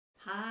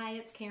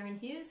Karen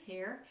Hughes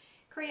here,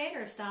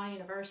 creator of Style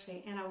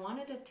University, and I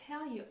wanted to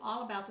tell you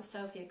all about the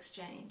Sofie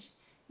Exchange.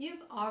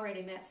 You've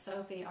already met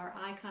Sofie, our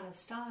icon of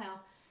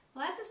style.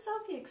 Well, at the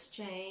Sofie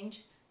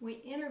Exchange, we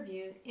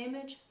interview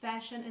image,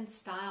 fashion, and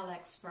style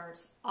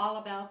experts all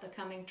about the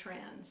coming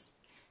trends.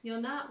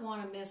 You'll not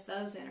want to miss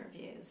those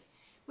interviews.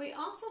 We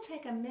also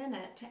take a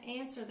minute to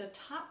answer the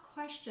top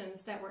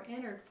questions that were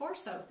entered for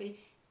Sofie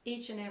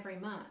each and every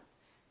month.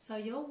 So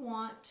you'll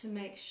want to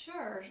make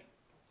sure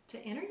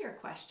to enter your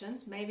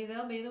questions. Maybe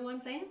they'll be the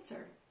ones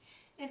answered.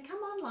 And come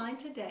online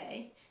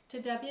today to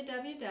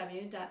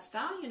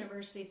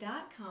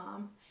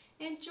www.styleuniversity.com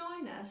and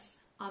join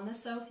us on the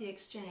Sofie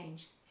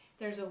Exchange.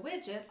 There's a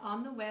widget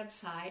on the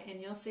website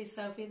and you'll see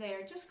Sofie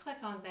there. Just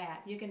click on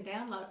that. You can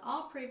download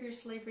all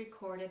previously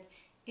recorded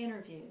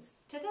interviews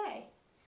today.